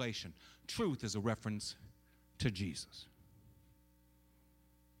Revelation, truth is a reference to Jesus.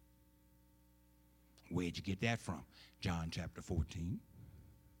 Where'd you get that from? John chapter 14,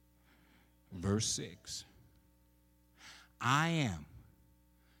 verse 6. I am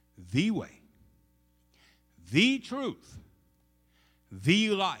the way, the truth,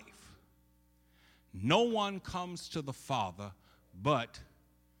 the life. No one comes to the Father but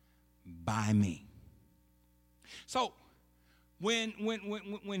by me. So when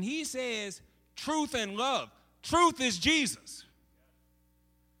he says truth and love, truth is Jesus.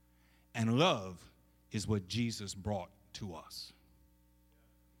 And love is what Jesus brought to us.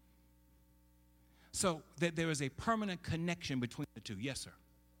 So that there is a permanent connection between the two. Yes, sir.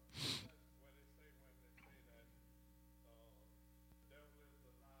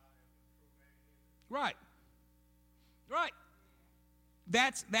 Right. Right.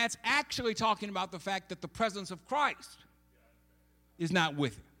 That's actually talking about the fact that the presence of Christ is not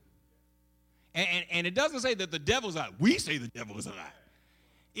with him. And it doesn't say that the devil's alive. We say the devil is alive.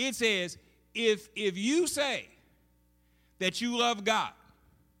 It says, if you say that you love God,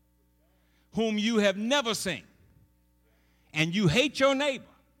 whom you have never seen, and you hate your neighbor,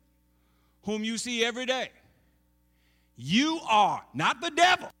 whom you see every day, you are, not the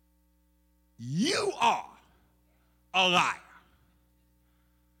devil, you are a liar.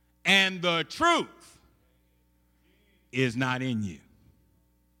 and the truth is not in you.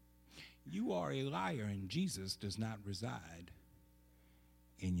 You are a liar, and Jesus does not reside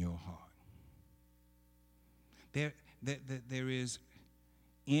in your heart. There is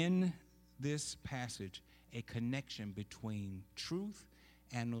in this passage a connection between truth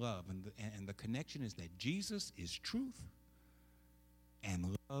and love. And the connection is that Jesus is truth,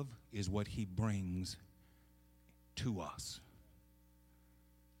 and love is what he brings to us.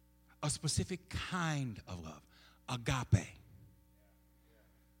 A specific kind of love, agape.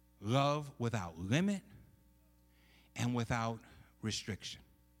 Love without limit and without restriction.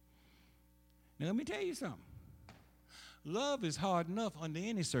 Now, let me tell you something. Love is hard enough under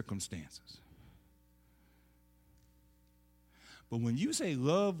any circumstances. But when you say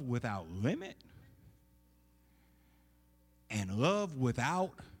love without limit and love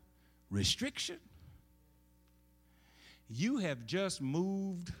without restriction, you have just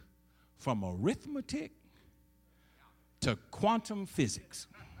moved from arithmetic to quantum physics.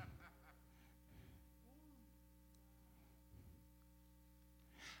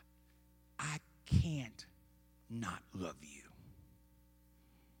 I can't not love you.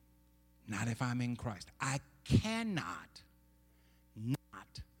 Not if I'm in Christ. I cannot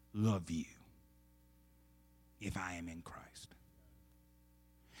not love you if I am in Christ.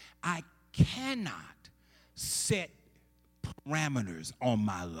 I cannot set parameters on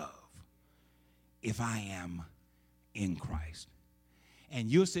my love if I am in Christ. And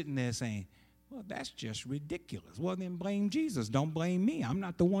you're sitting there saying, well, that's just ridiculous. Well, then blame Jesus. Don't blame me. I'm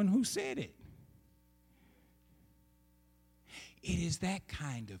not the one who said it. It is that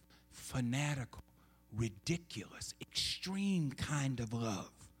kind of fanatical, ridiculous, extreme kind of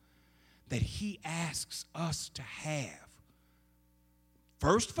love that he asks us to have.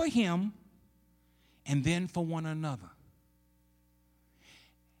 First for him, and then for one another.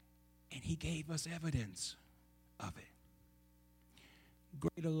 And he gave us evidence of it.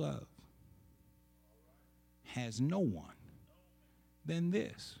 Greater love has no one than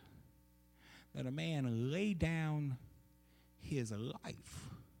this, that a man lay down his life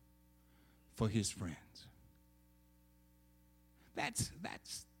for his friends. That's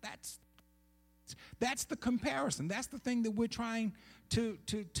the comparison. That's the thing that we're trying to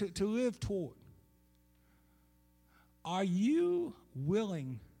live toward. Are you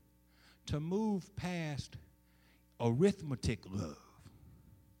willing to move past arithmetic love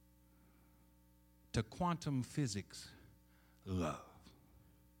to quantum physics love?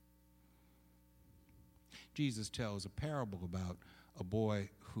 Jesus tells a parable about a boy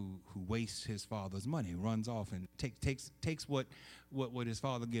who wastes his father's money, runs off and takes what his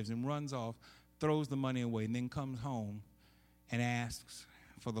father gives him, runs off, throws the money away, and then comes home and asks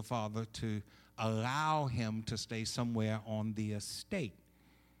for the father to allow him to stay somewhere on the estate.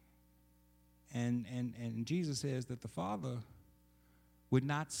 And Jesus says that the father would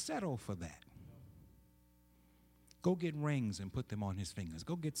not settle for that. Go get rings and put them on his fingers.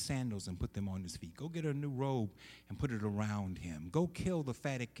 Go get sandals and put them on his feet. Go get a new robe and put it around him. Go kill the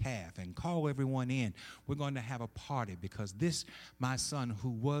fatted calf and call everyone in. We're going to have a party because this, my son who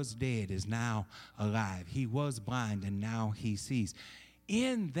was dead, is now alive. He was blind and now he sees.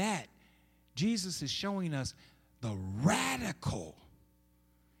 In that, Jesus is showing us the radical,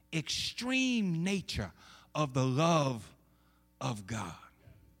 extreme nature of the love of God.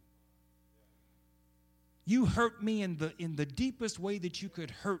 You hurt me in the deepest way that you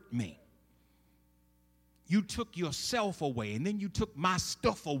could hurt me. You took yourself away, and then you took my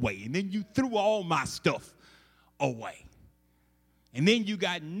stuff away, and then you threw all my stuff away. And then you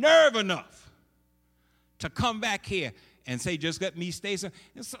got nerve enough to come back here and say, just let me stay.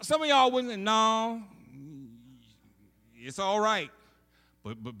 Some of y'all wouldn't say, no, it's all right,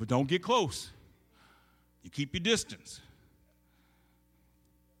 but don't get close. You keep your distance.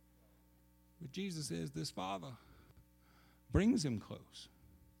 But Jesus says this father brings him close,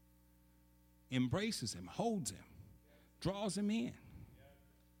 embraces him, holds him, draws him in,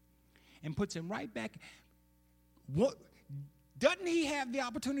 and puts him right back. What, doesn't he have the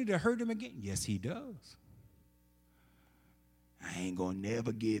opportunity to hurt him again? Yes, he does. I ain't going to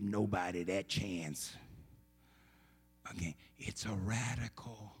never give nobody that chance again. It's a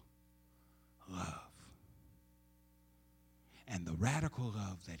radical love. And the radical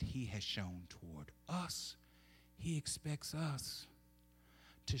love that he has shown toward us, he expects us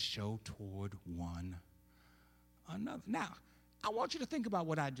to show toward one another. Now, I want you to think about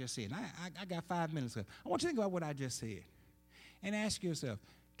what I just said. I got 5 minutes left. I want you to think about what I just said and ask yourself,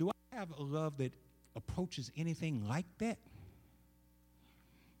 do I have a love that approaches anything like that?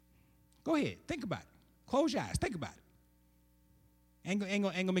 Go ahead. Think about it. Close your eyes. Think about it. Ain't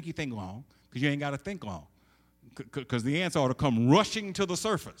gonna make you think long, because you ain't got to think long. Because the answer ought to come rushing to the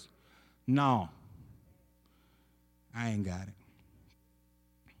surface. No, I ain't got it.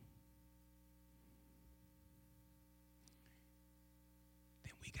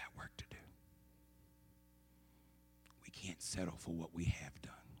 Then we got work to do. We can't settle for what we have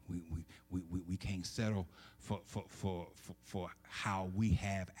done. We can't settle for how we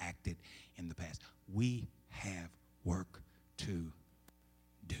have acted in the past. We have work to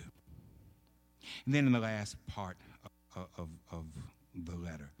do. And then in the last part of the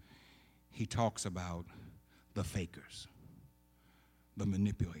letter, he talks about the fakers, the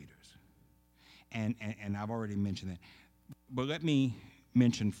manipulators. And I've already mentioned that. But let me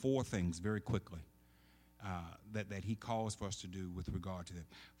mention 4 things very quickly that he calls for us to do with regard to them.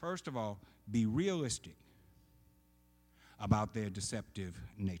 First of all, be realistic about their deceptive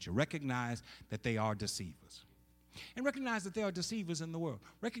nature. Recognize that they are deceivers. And recognize that there are deceivers in the world.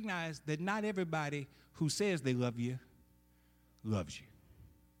 Recognize that not everybody who says they love you loves you.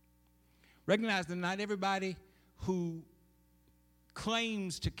 Recognize that not everybody who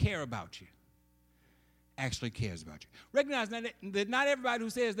claims to care about you actually cares about you. Recognize that not everybody who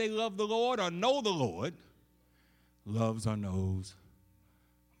says they love the Lord or know the Lord loves or knows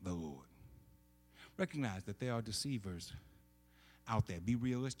the Lord. Recognize that there are deceivers out there. Be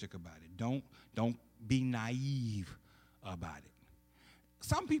realistic about it. Don't be naive about it.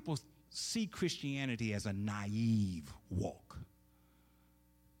 Some people see Christianity as a naive walk.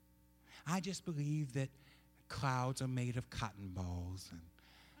 I just believe that clouds are made of cotton balls and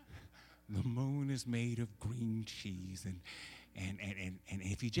the moon is made of green cheese, and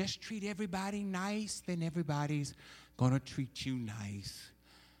if you just treat everybody nice, then everybody's going to treat you nice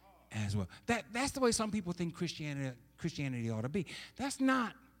as well. That's the way some people think Christianity ought to be. That's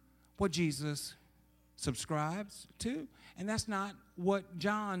not what Jesus subscribes to, and that's not what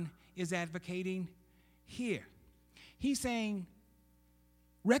John is advocating here. He's saying,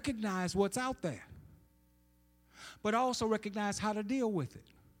 recognize what's out there, but also recognize how to deal with it.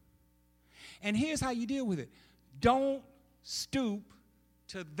 And here's how you deal with it. Don't stoop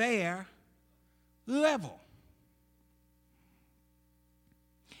to their level.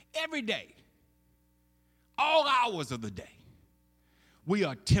 Every day, all hours of the day, we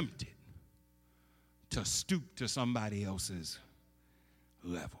are tempted to stoop to somebody else's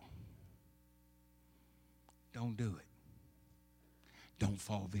level. Don't do it. Don't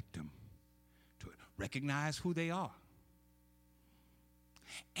fall victim to it. Recognize who they are.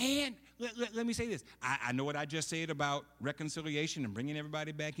 And let me say this. I know what I just said about reconciliation and bringing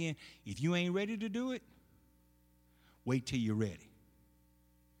everybody back in. If you ain't ready to do it, wait till you're ready.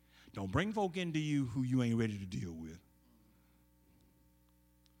 Don't bring folk into you who you ain't ready to deal with,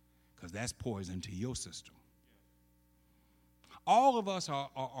 because that's poison to your system. All of us are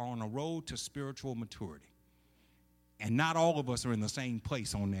on a road to spiritual maturity, and not all of us are in the same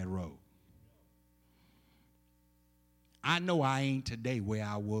place on that road. I know I ain't today where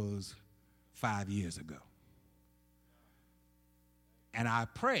I was 5 years ago. And I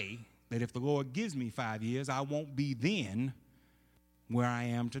pray that if the Lord gives me 5 years, I won't be then where I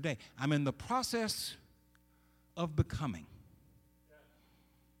am today. I'm in the process of becoming.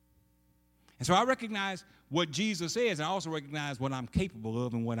 And so I recognize what Jesus says, and I also recognize what I'm capable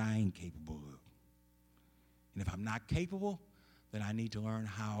of and what I ain't capable of. And if I'm not capable, then I need to learn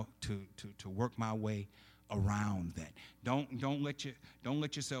how to work my way around that. Don't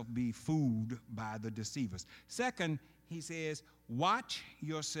let yourself be fooled by the deceivers. Second, he says, watch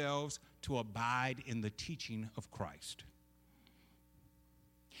yourselves to abide in the teaching of Christ.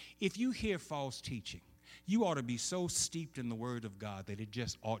 If you hear false teaching, you ought to be so steeped in the Word of God that it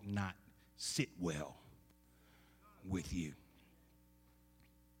just ought not sit well with you.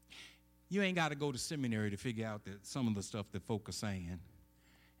 You ain't got to go to seminary to figure out that some of the stuff that folk are saying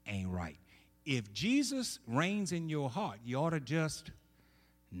ain't right. If Jesus reigns in your heart, you ought to just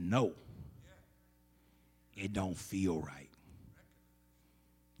know it don't feel right.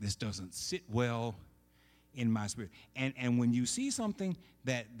 This doesn't sit well in my spirit. And when you see something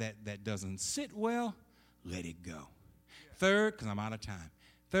that doesn't sit well, let it go. Third, because I'm out of time.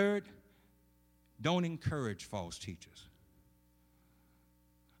 Third, don't encourage false teachers.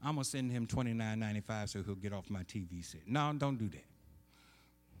 I'm going to send him $29.95 so he'll get off my TV set. No, don't do that.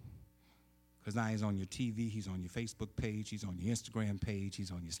 Because now he's on your TV, he's on your Facebook page, he's on your Instagram page, he's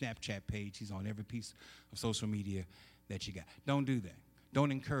on your Snapchat page, he's on every piece of social media that you got. Don't do that.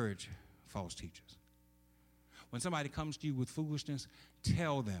 Don't encourage false teachers. When somebody comes to you with foolishness,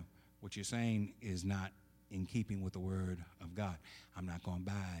 tell them what you're saying is not in keeping with the Word of God. I'm not going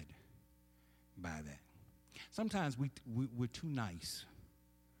to abide by that. Sometimes we're too nice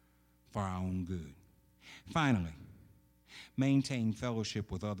for our own good. Finally, maintain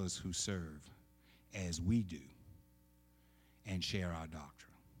fellowship with others who serve as we do and share our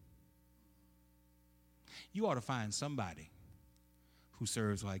doctrine. You ought to find somebody who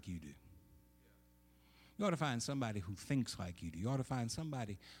serves like you do. You ought to find somebody who thinks like you do. You ought to find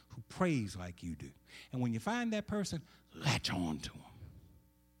somebody who prays like you do. And when you find that person, latch on to them.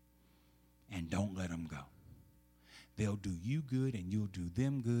 And don't let them go. They'll do you good and you'll do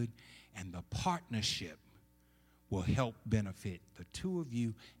them good. And the partnership will help benefit the two of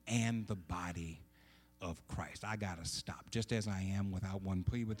you and the body of Christ. I got to stop. Just as I am without one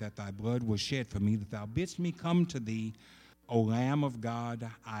plea, but that thy blood was shed for me, that thou bidst me come to thee, O Lamb of God,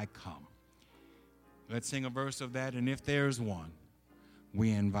 I come. Let's sing a verse of that, and if there's one,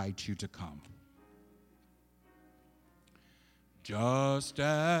 we invite you to come. Just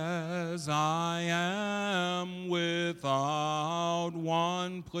as I am without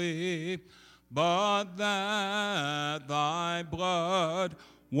one plea, but that thy blood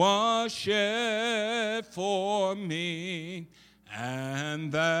was shed for me,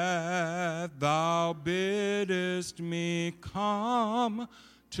 and that thou biddest me come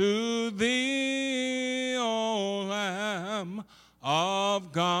to thee, O Lamb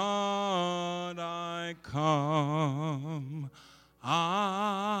of God, I come.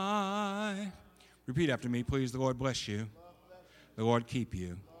 Repeat after me, please. The Lord bless you. The Lord keep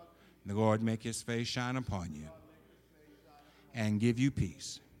you. The Lord make his face shine upon you and give you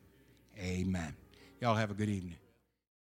peace. Amen. Y'all have a good evening.